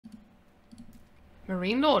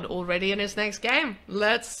Marinelord already in his next game.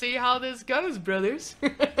 Let's see how this goes, brothers.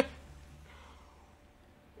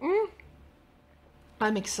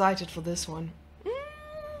 I'm excited for this one.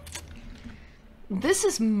 This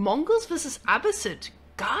is Mongols versus Abbasid.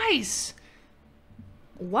 Guys,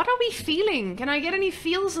 what are we feeling? Can I get any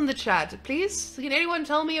feels in the chat, please? Can anyone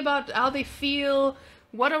tell me about how they feel?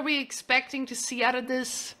 What are we expecting to see out of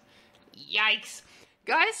this? Yikes.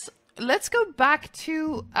 Guys, let's go back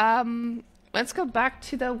to the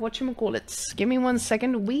whatchamacallit. Give me 1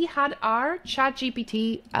 second. We had our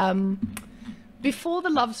ChatGPT before the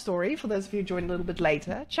love story, for those of you who joined a little bit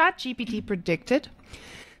later. ChatGPT predicted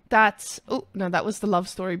that, oh no, that was the love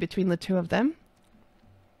story between the two of them.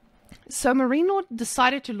 So Marinelord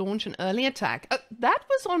decided to launch an early attack. That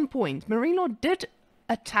was on point. Marinelord did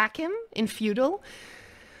attack him in feudal,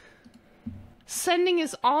 sending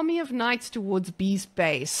his army of knights towards B's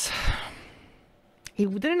base. He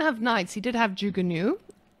didn't have knights, he did have Juganu,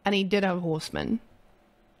 and he did have horsemen.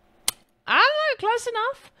 I don't know, close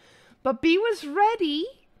enough. But B was ready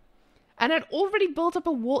and had already built up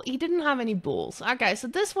a wall. He didn't have any balls. Okay, so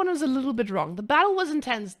this one was a little bit wrong. The battle was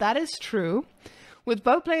intense, that is true. With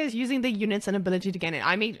both players using their units and ability to gain it.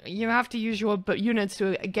 I mean, you have to use your units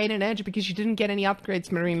to gain an edge because you didn't get any upgrades,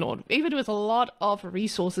 Marinelord. Even with a lot of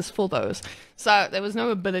resources for those. So there was no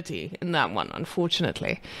ability in that one,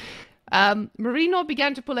 unfortunately. Marinelord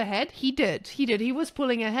began to pull ahead. He did. He was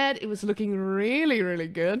pulling ahead. It was looking really, really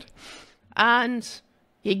good. And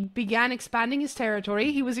he began expanding his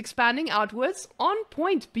territory. He was expanding outwards. On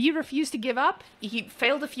point. B refused to give up. He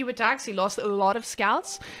failed a few attacks. He lost a lot of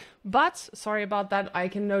scouts. But, sorry about that, I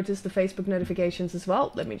can notice the Facebook notifications as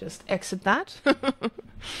well. Let me just exit that.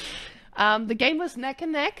 The game was neck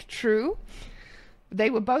and neck, true.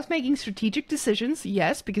 They were both making strategic decisions,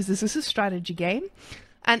 yes, because this is a strategy game.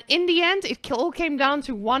 And in the end, it all came down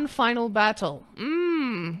to one final battle.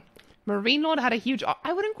 Marinelord had a huge...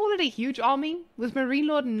 I wouldn't call it a huge army. With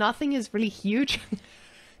Marinelord, nothing is really huge.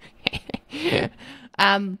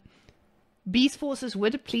 B's forces were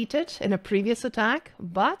depleted in a previous attack,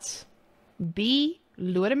 but B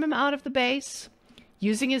lured him out of the base.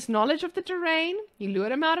 Using his knowledge of the terrain, he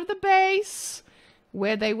lured him out of the base,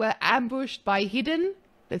 where they were ambushed by hidden,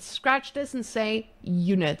 let's scratch this and say,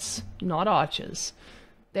 units, not archers.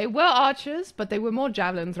 They were archers, but they were more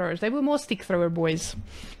javelin throwers. They were more stick thrower boys.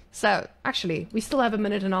 So, actually, we still have a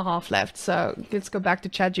minute and a half left, so let's go back to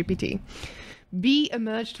ChatGPT. B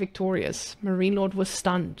emerged victorious. Marinelord was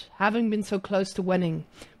stunned, having been so close to winning.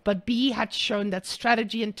 But B had shown that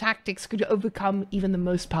strategy and tactics could overcome even the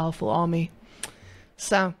most powerful army.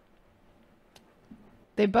 So,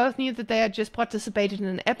 they both knew that they had just participated in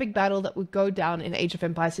an epic battle that would go down in Age of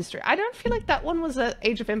Empires history. I don't feel like that one was an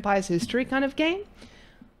Age of Empires history kind of game.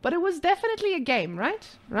 But it was definitely a game, right?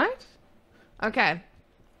 Right? Okay.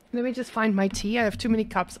 Let me just find my tea. I have too many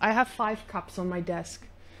cups. I have 5 cups on my desk.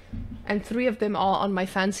 And 3 of them are on my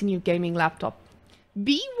fancy new gaming laptop.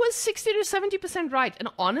 B was 60 to 70% right. And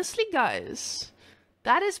honestly, guys,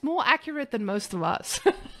 that is more accurate than most of us.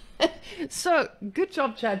 So, good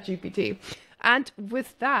job, ChatGPT. And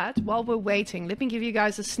with that, while we're waiting, let me give you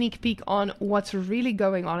guys a sneak peek on what's really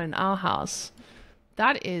going on in our house.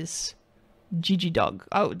 That is Gigi Dog.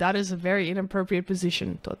 Oh, that is a very inappropriate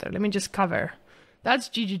position, Totter. Let me just cover. That's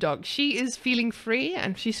Gigi Dog. She is feeling free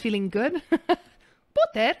and she's feeling good.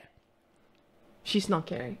 Potter. She's not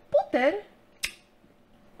caring. Potter.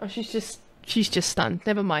 Oh, she's just stunned.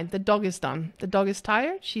 Never mind. The dog is done. The dog is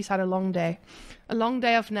tired. She's had a long day. A long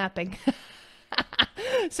day of napping.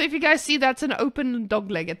 So if you guys see, that's an open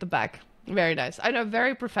dog leg at the back. Very nice. I know,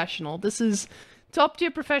 very professional. This is top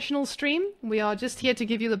tier professional stream. We are just here to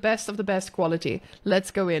give you the best of the best quality.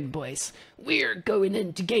 Let's go in, boys. We're going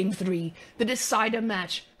into game 3. The decider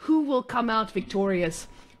match. Who will come out victorious?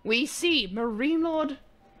 We see Marinelord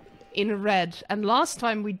in red. And last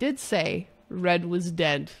time we did say red was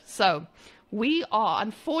dead. So we are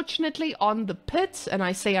unfortunately on the pit. And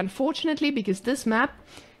I say unfortunately because this map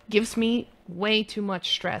gives me way too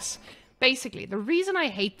much stress. Basically, the reason I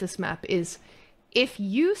hate this map is if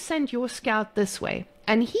you send your scout this way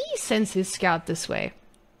and he sends his scout this way,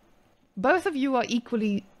 both of you are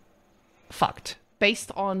equally fucked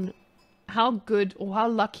based on how good or how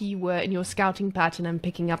lucky you were in your scouting pattern and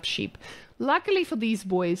picking up sheep. Luckily for these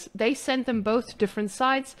boys, they sent them both to different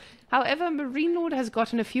sides. However, Marinelord has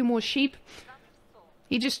gotten a few more sheep.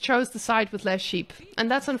 He just chose the side with less sheep.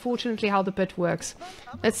 And that's unfortunately how the pit works.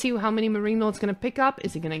 Let's see how many Marinelord's going to pick up.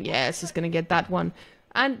 Is he going to... Yes, he's going to get that one.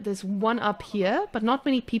 And there's one up here, but not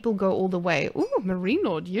many people go all the way. Ooh,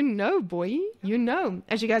 Marinelord, you know, boy. You know.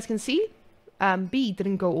 As you guys can see, B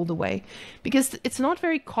didn't go all the way, because it's not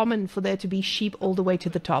very common for there to be sheep all the way to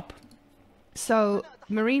the top. So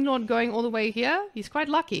Marinelord going all the way here, he's quite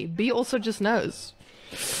lucky. B also just knows.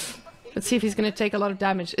 Let's see if he's going to take a lot of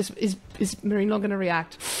damage. Is Marinelord going to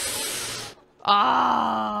react?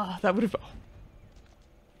 Ah, that would have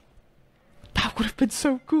been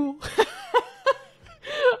so cool.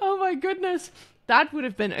 Oh my goodness. That would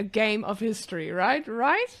have been a game of history, right?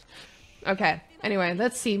 Right? Okay. Anyway,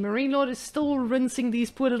 let's see. Marinelord is still rinsing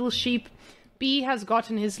these poor little sheep. B has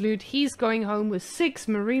gotten his loot. He's going home with 6.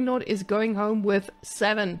 Marinelord is going home with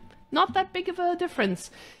 7. Not that big of a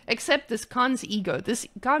difference. Except this Khan's ego. This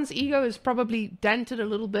Khan's ego is probably dented a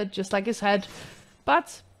little bit, just like his head.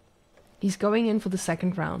 But he's going in for the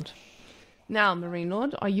second round. Now,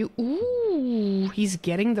 Marinelord, are you... Ooh, he's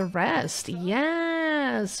getting the rest.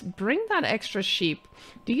 Yes. Bring that extra sheep.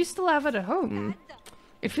 Do you still have it at home?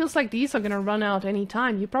 It feels like these are going to run out any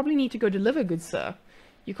time. You probably need to go deliver, good sir.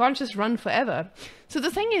 You can't just run forever. So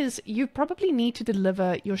the thing is, you probably need to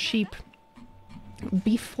deliver your sheep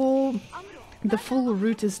before the full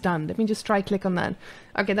route is done. Let me just try click on that.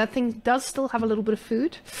 Okay, that thing does still have a little bit of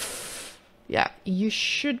food. Yeah, you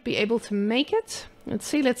should be able to make it. Let's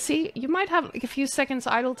see, let's see. You might have like a few seconds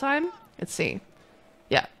idle time. Let's see.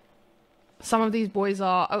 Yeah. Some of these boys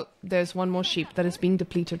are... Oh, there's one more sheep that is being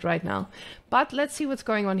depleted right now. But let's see what's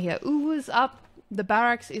going on here. Uwu is up. The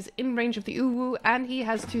barracks is in range of the Uwu, and he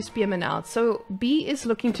has 2 spearmen out. So B is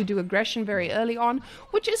looking to do aggression very early on,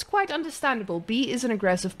 which is quite understandable. B is an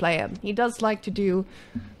aggressive player. He does like to do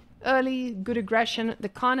early, good aggression. The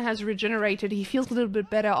Khan has regenerated. He feels a little bit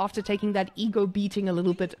better after taking that ego beating a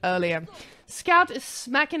little bit earlier. Scout is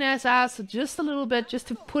smacking his ass just a little bit, just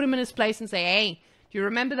to put him in his place and say, hey, do you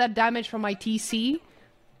remember that damage from my TC?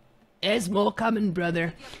 There's more coming,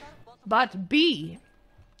 brother. But B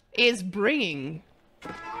is bringing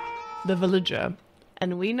the villager.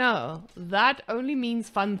 And we know that only means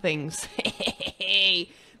fun things.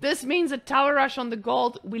 This means a tower rush on the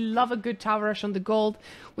gold. We love a good tower rush on the gold.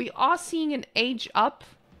 We are seeing an age up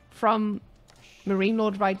from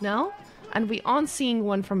Marinelord right now. And we aren't seeing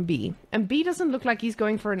one from B. And B doesn't look like he's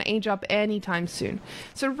going for an age up anytime soon.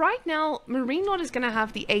 So right now, Marinelord is going to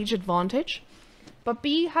have the age advantage. But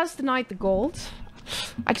B has denied the gold.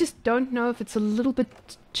 I just don't know if it's a little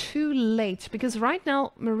bit too late. Because right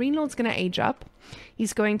now, Marinelord's going to age up.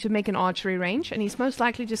 He's going to make an archery range. And he's most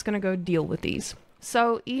likely just going to go deal with these.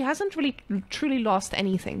 So he hasn't really truly lost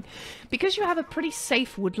anything. Because you have a pretty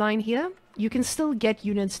safe wood line here, you can still get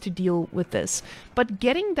units to deal with this. But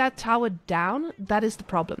getting that tower down, that is the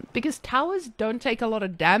problem. Because towers don't take a lot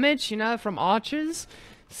of damage, you know, from archers.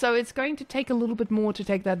 So it's going to take a little bit more to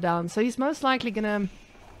take that down. So he's most likely going to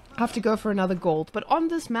have to go for another gold. But on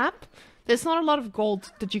this map, there's not a lot of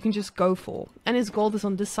gold that you can just go for. And his gold is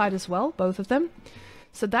on this side as well, both of them.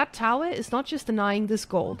 So that tower is not just denying this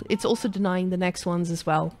gold, it's also denying the next ones as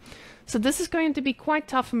well. So this is going to be quite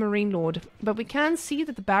tough for Marinelord, but we can see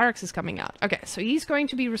that the barracks is coming out. Okay, so he's going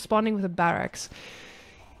to be responding with a barracks.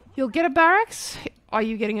 You'll get a barracks. Are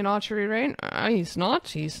you getting an archery range? He's not.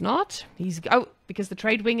 He's not. Oh, because the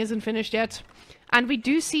trade wing isn't finished yet. And we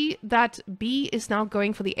do see that B is now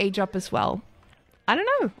going for the age up as well. I don't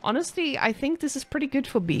know. Honestly, I think this is pretty good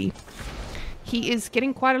for B. He is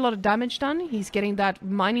getting quite a lot of damage done. He's getting that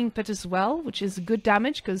mining pit as well, which is good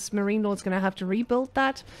damage because Marinelord's going to have to rebuild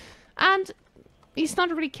that. And he's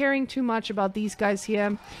not really caring too much about these guys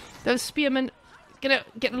here. Those spearmen going to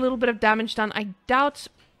get a little bit of damage done. I doubt...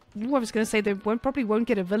 I was going to say they probably won't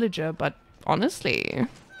get a villager, but honestly...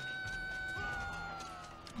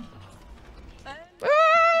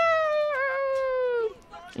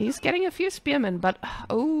 He's getting a few spearmen, but...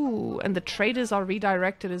 Oh, and the traders are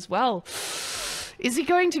redirected as well. Is he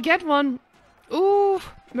going to get one? Ooh,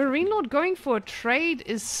 Marinelord going for a trade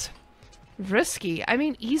is risky. I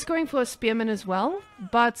mean, he's going for a spearman as well,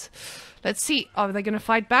 but let's see. Are they going to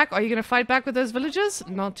fight back? Are you going to fight back with those villagers?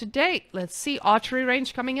 Not today. Let's see. Archery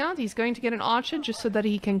range coming out. He's going to get an archer just so that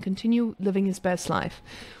he can continue living his best life.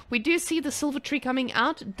 We do see the silver tree coming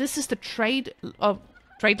out. This is the trade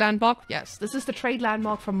landmark. Yes, this is the trade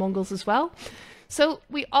landmark from Mongols as well. So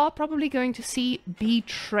we are probably going to see B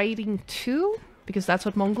trading too, because that's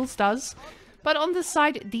what Mongols does. But on this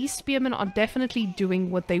side, these spearmen are definitely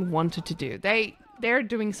doing what they wanted to do. They're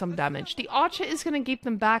doing some damage. The archer is going to keep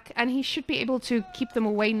them back, and he should be able to keep them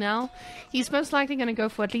away now. He's most likely going to go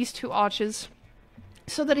for at least 2 archers,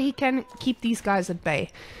 so that he can keep these guys at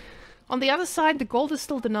bay. On the other side, the gold is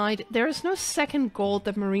still denied. There is no second gold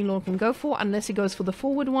that Marinelord can go for, unless he goes for the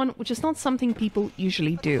forward one, which is not something people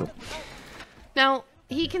usually do. Now,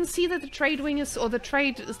 he can see that the trade wing is, or the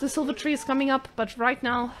silver tree is coming up, but right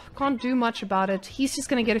now can't do much about it. He's just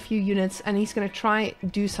going to get a few units and he's going to try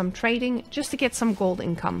do some trading just to get some gold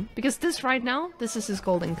income. Because this right now, this is his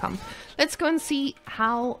gold income. Let's go and see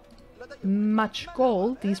how much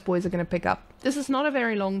gold these boys are going to pick up. This is not a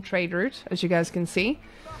very long trade route, as you guys can see.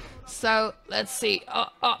 So let's see.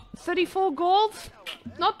 34 gold,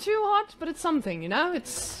 not too hot, but it's something, you know.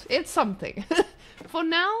 It's something. For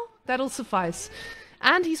now, that'll suffice.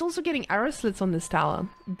 And he's also getting arrow slits on this tower.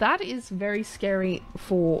 That is very scary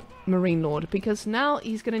for Marinelord, because now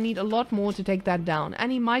he's going to need a lot more to take that down.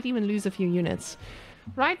 And he might even lose a few units.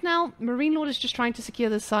 Right now, Marinelord is just trying to secure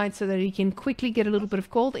this side so that he can quickly get a little bit of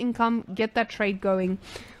gold income, get that trade going.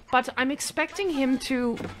 But I'm expecting him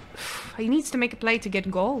to... He needs to make a play to get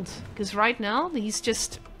gold. Because right now, he's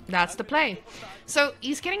just... That's the play. So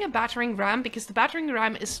he's getting a battering ram, because the battering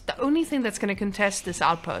ram is the only thing that's going to contest this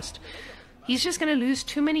outpost. He's just going to lose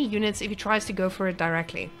too many units if he tries to go for it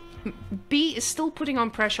directly. B is still putting on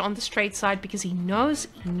pressure on this trade side because he knows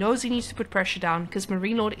he needs to put pressure down, because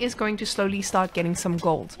Marinelord is going to slowly start getting some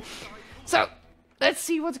gold. So, let's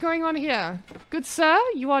see what's going on here. Good sir,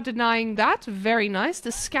 you are denying that. Very nice.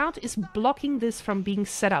 The scout is blocking this from being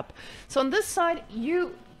set up. So on this side,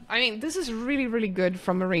 I mean, this is really, really good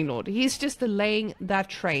from Marinelord. He's just delaying that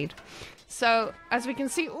trade. So, as we can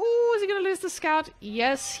see... Ooh, is he going to lose the scout?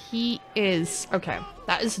 Yes, he is. Okay,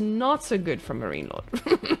 that is not so good from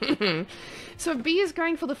Marinelord. So, B is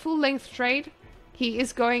going for the full-length trade. He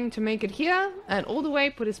is going to make it here, and all the way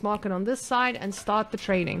put his market on this side, and start the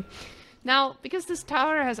trading. Now, because this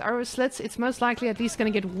tower has arrow slits, it's most likely at least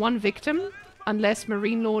going to get one victim, unless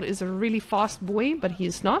Marinelord is a really fast boy, but he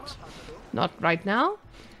is not. Not right now.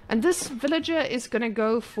 And this villager is going to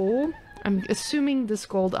go for... I'm assuming this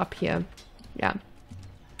gold up here. Yeah.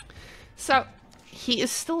 So, he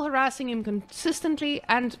is still harassing him consistently,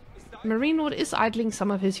 and Marinelord is idling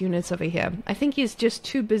some of his units over here. I think he's just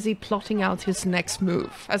too busy plotting out his next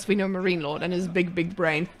move, as we know Marinelord and his big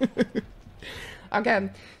brain. Okay,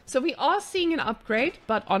 so we are seeing an upgrade,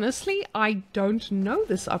 but honestly, I don't know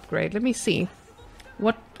this upgrade. Let me see.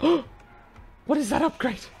 What? What is that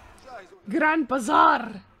upgrade? Grand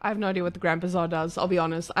Bazaar! I have no idea what the Grand Bazaar does, I'll be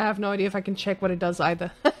honest. I have no idea if I can check what it does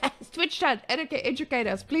either. Twitch chat, educate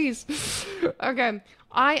us, please. Okay,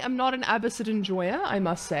 I am not an Abbasid enjoyer, I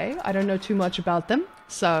must say. I don't know too much about them,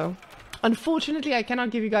 so... Unfortunately, I cannot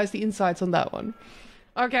give you guys the insights on that one.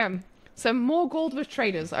 Okay, so more gold with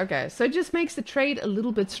traders. Okay, so it just makes the trade a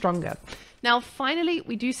little bit stronger. Now, finally,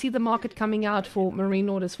 we do see the market coming out for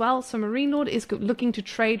Marinelord as well. So Marinelord is looking to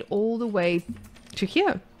trade all the way to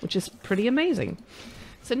here, which is pretty amazing.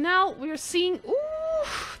 So now we're seeing, ooh,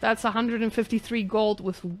 that's 153 gold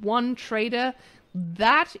with one trader.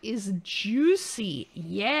 That is juicy.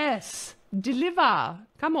 Yes. Deliver.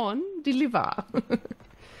 Come on, deliver.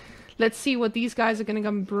 Let's see what these guys are going to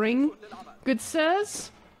come bring. Good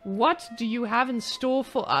sirs, what do you have in store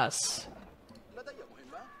for us?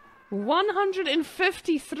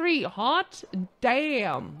 153. Hot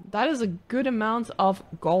damn. That is a good amount of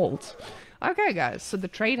gold. Okay, guys, so the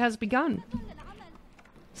trade has begun.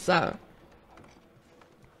 So,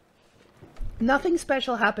 nothing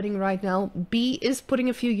special happening right now. B is putting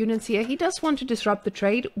a few units here. He does want to disrupt the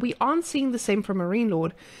trade. We aren't seeing the same from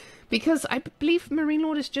Marinelord, because I believe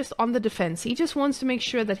Marinelord is just on the defense. He just wants to make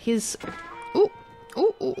sure that his...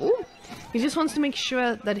 He just wants to make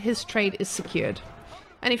sure that his trade is secured.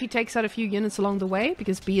 And if he takes out a few units along the way,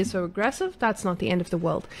 because B is so aggressive, that's not the end of the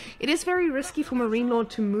world. It is very risky for Marinelord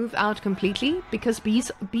to move out completely, because B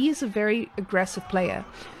is a very aggressive player.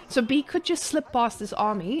 So B could just slip past this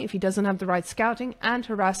army, if he doesn't have the right scouting, and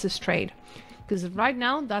harass his trade. Because right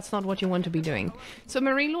now, that's not what you want to be doing. So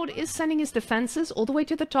Marinelord is sending his defenses all the way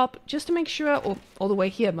to the top, just to make sure, or all the way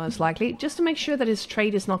here most likely, just to make sure that his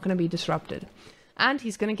trade is not going to be disrupted. And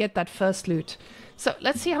he's going to get that first loot. So,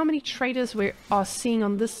 let's see how many traders we are seeing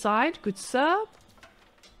on this side. Good sir.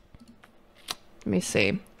 Let me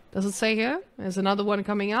see. Does it say here? There's another one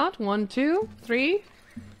coming out. 1, 2, 3,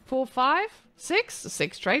 4, 5, 6.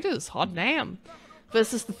 6 traders. Hot damn.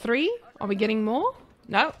 Versus the 3. Are we getting more?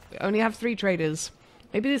 No, we only have 3 traders.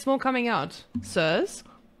 Maybe there's more coming out. Sirs?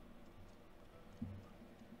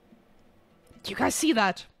 Do you guys see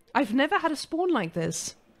that? I've never had a spawn like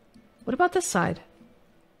this. What about this side?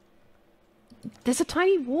 There's a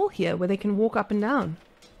tiny wall here where they can walk up and down.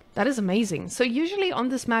 That is amazing. So usually on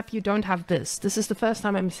this map you don't have this. This is the first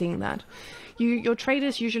time I'm seeing that. Your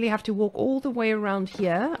traders usually have to walk all the way around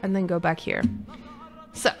here and then go back here.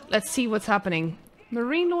 So let's see what's happening.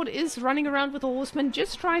 Marinelord is running around with a horseman,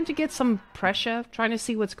 just trying to get some pressure, trying to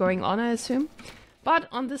see what's going on, I assume. But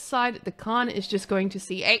on this side, the Khan is just going to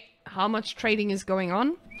see, hey, how much trading is going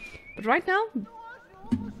on. But right now,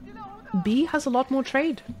 B has a lot more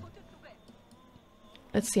trade.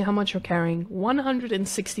 Let's see how much you're carrying.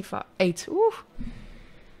 168. Ooh,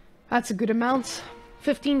 that's a good amount.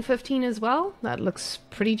 15 as well. That looks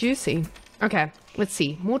pretty juicy. Okay, let's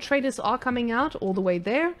see. More traders are coming out all the way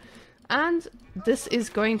there. And this is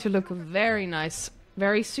going to look very nice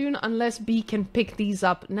very soon, unless B can pick these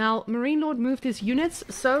up. Now, Marinelord moved his units,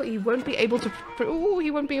 so he won't be able to... Ooh,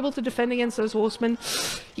 he won't be able to defend against those horsemen.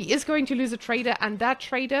 He is going to lose a trader, and that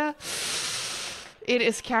trader... It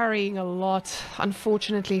is carrying a lot,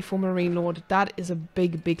 unfortunately, for Marinelord. That is a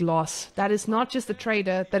big, big loss. That is not just a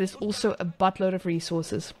trader, that is also a buttload of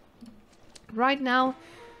resources. Right now,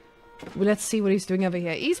 well, let's see what he's doing over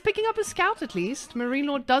here. He's picking up a scout, at least.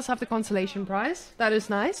 Marinelord does have the consolation prize. That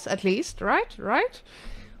is nice, at least, right? Right?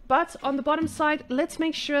 But on the bottom side, let's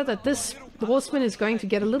make sure that this horseman is going to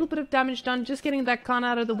get a little bit of damage done, just getting that Khan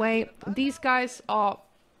out of the way. These guys are...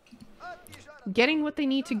 getting what they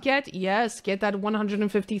need to get. Yes, get that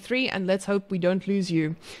 153, and let's hope we don't lose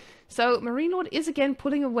you. So Marinelord is again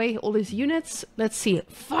pulling away all his units. Let's see.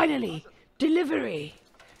 Finally, delivery.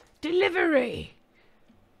 Delivery.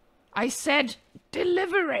 I said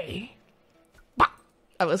delivery. Bah!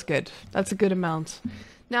 That was good. That's a good amount.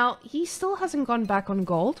 Now, he still hasn't gone back on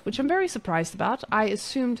gold, which I'm very surprised about. I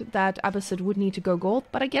assumed that Abbasid would need to go gold,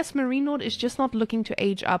 but I guess Marinelord is just not looking to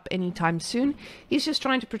age up anytime soon. He's just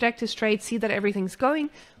trying to protect his trade, see that everything's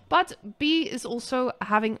going. But B is also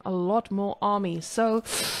having a lot more army, so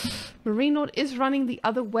Marinelord is running the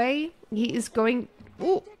other way. He is going...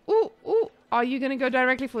 Ooh, ooh, ooh. Are you going to go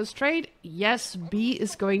directly for his trade? Yes, B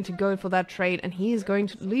is going to go for that trade, and he is going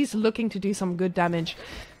to... He's looking to do some good damage.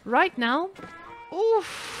 Right now...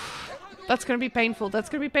 Oof, that's going to be painful. That's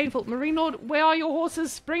going to be painful. Marinelord, where are your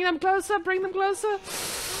horses? Bring them closer. Bring them closer.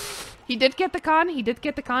 He did get the Khan. He did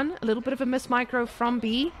get the Khan. A little bit of a miss micro from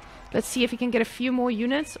B. Let's see if he can get a few more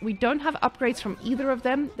units. We don't have upgrades from either of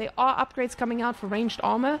them. There are upgrades coming out for ranged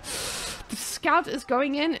armor. The scout is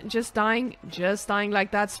going in, just dying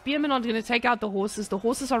like that. Spearmen are going to take out the horses. The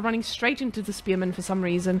horses are running straight into the spearmen for some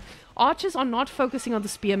reason. Archers are not focusing on the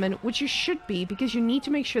spearmen, which you should be, because you need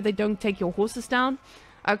to make sure they don't take your horses down.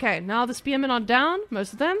 Okay, now the spearmen are down,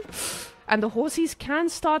 most of them. And the horses can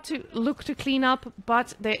start to look to clean up,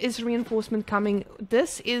 but there is reinforcement coming.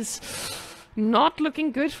 This is... not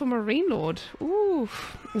looking good for Marinelord. Ooh,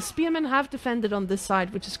 the spearmen have defended on this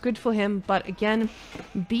side, which is good for him. But again,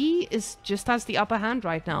 B is just has the upper hand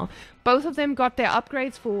right now. Both of them got their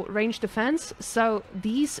upgrades for ranged defense, so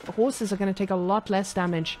these horses are going to take a lot less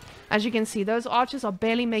damage. As you can see, those archers are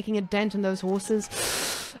barely making a dent in those horses.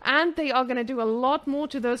 And they are going to do a lot more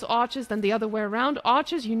to those archers than the other way around.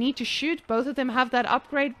 Archers, you need to shoot. Both of them have that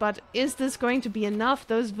upgrade, but is this going to be enough?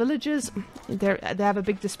 Those villagers, they have a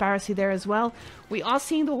big disparity there as well. We are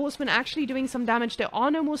seeing the horsemen actually doing some damage. There are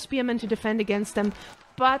no more spearmen to defend against them.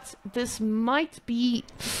 But this might be...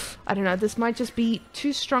 I don't know. This might just be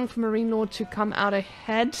too strong for Marinelord to come out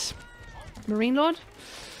ahead. Marinelord?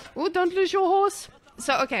 Oh, don't lose your horse.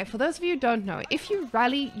 So, okay, for those of you who don't know, if you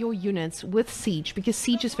rally your units with siege, because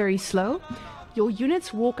siege is very slow, your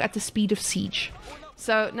units walk at the speed of siege.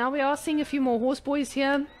 So now we are seeing a few more horse boys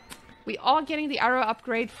here. We are getting the arrow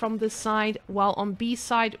upgrade from this side, while on B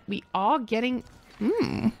side we are getting...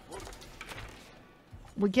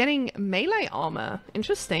 we're getting melee armor.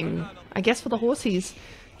 Interesting. I guess for the horses.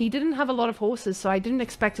 He didn't have a lot of horses, so I didn't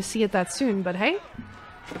expect to see it that soon, but hey.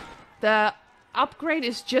 The upgrade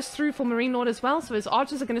is just through for Marinelord as well, so his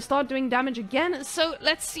archers are going to start doing damage again. So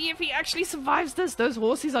let's see if he actually survives this. Those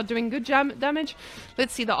horses are doing good damage.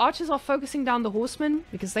 Let's see, the archers are focusing down the horsemen,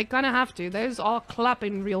 because they kind of have to. Those are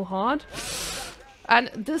clapping real hard. And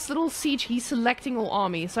this little siege, he's selecting all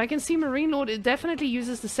army. So I can see Marinelord, it definitely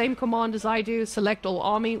uses the same command as I do, select all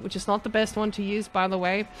army, which is not the best one to use, by the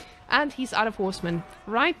way. And he's out of horsemen.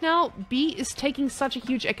 Right now, B is taking such a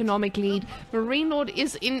huge economic lead. Marinelord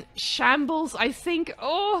is in shambles, I think.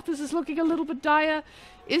 Oh, this is looking a little bit dire.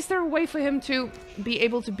 Is there a way for him to be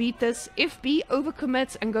able to beat this? If B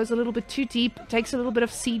overcommits and goes a little bit too deep, takes a little bit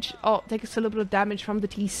of siege, or takes a little bit of damage from the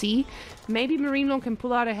TC, maybe Marinelord can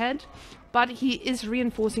pull out ahead. But he is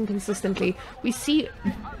reinforcing consistently. We see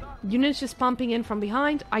units just pumping in from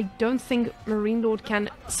behind. I don't think Marinelord can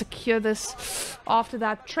secure this. After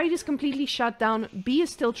that, trade is completely shut down. B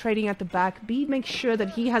is still trading at the back. B makes sure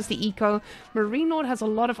that he has the eco. Marinelord has a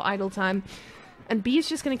lot of idle time. And B is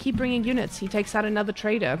just going to keep bringing units. He takes out another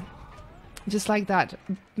trader. Just like that.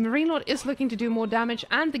 Marinelord is looking to do more damage,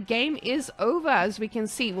 and the game is over, as we can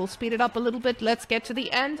see. We'll speed it up a little bit. Let's get to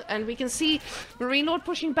the end, and we can see Marinelord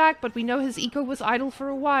pushing back, but we know his eco was idle for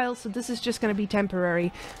a while, so this is just going to be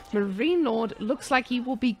temporary. Marinelord looks like he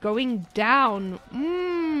will be going down.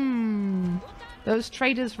 Those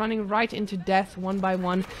traders running right into death one by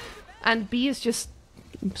one, and B is just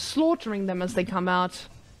slaughtering them as they come out.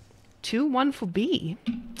 2-1 for B.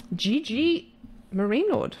 GG,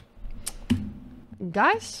 Marinelord.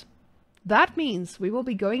 Guys, that means we will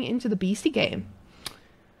be going into the beastie game.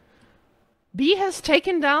 B has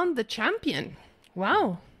taken down the champion.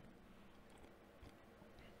 Wow.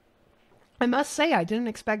 I must say, I didn't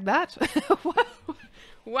expect that.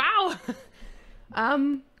 Wow.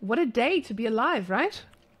 What a day to be alive, right?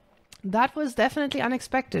 That was definitely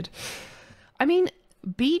unexpected. I mean,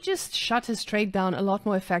 B just shut his trade down a lot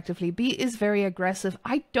more effectively. B is very aggressive.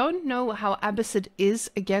 I don't know how Abbasid is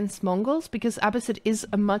against Mongols, because Abbasid is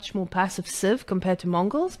a much more passive civ compared to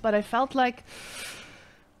Mongols, but I felt like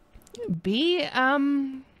B,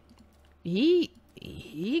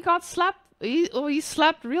 he got slapped, he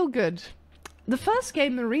slapped real good. The first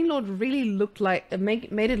game, Marinelord really looked like,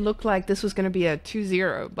 made it look like this was going to be a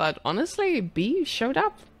 2-0, but honestly, B showed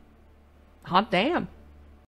up. Hot damn.